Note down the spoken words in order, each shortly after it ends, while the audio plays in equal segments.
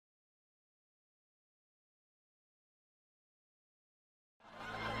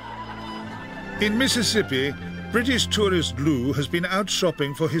In Mississippi, British tourist Lou has been out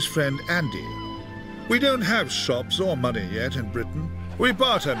shopping for his friend Andy. We don't have shops or money yet in Britain. We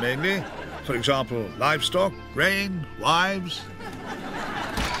barter mainly. For example, livestock, grain, wives.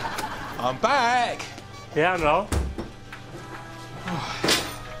 I'm back. Yeah, I know.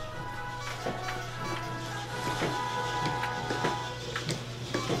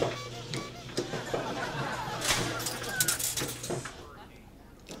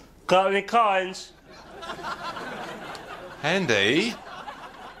 Got any coins? Andy,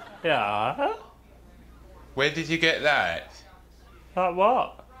 Yeah. where did you get that? Like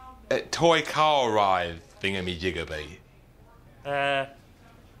what? That toy car ride thingamajiggaby.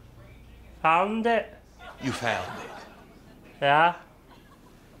 Found it? You found it. Yeah.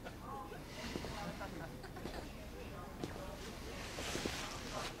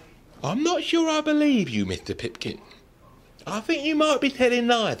 I'm not sure I believe you, Mr. Pipkin. I think you might be telling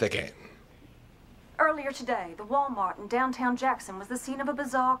lies again. Earlier today, the Walmart in downtown Jackson was the scene of a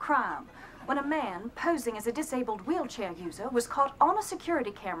bizarre crime when a man posing as a disabled wheelchair user was caught on a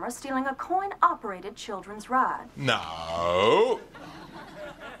security camera stealing a coin-operated children's ride. No.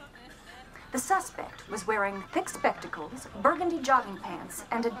 The suspect was wearing thick spectacles, burgundy jogging pants,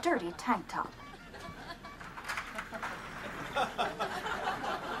 and a dirty tank top.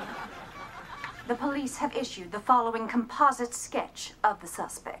 The police have issued the following composite sketch of the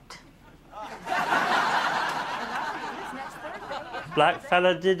suspect. Black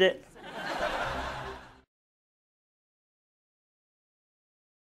fella did it.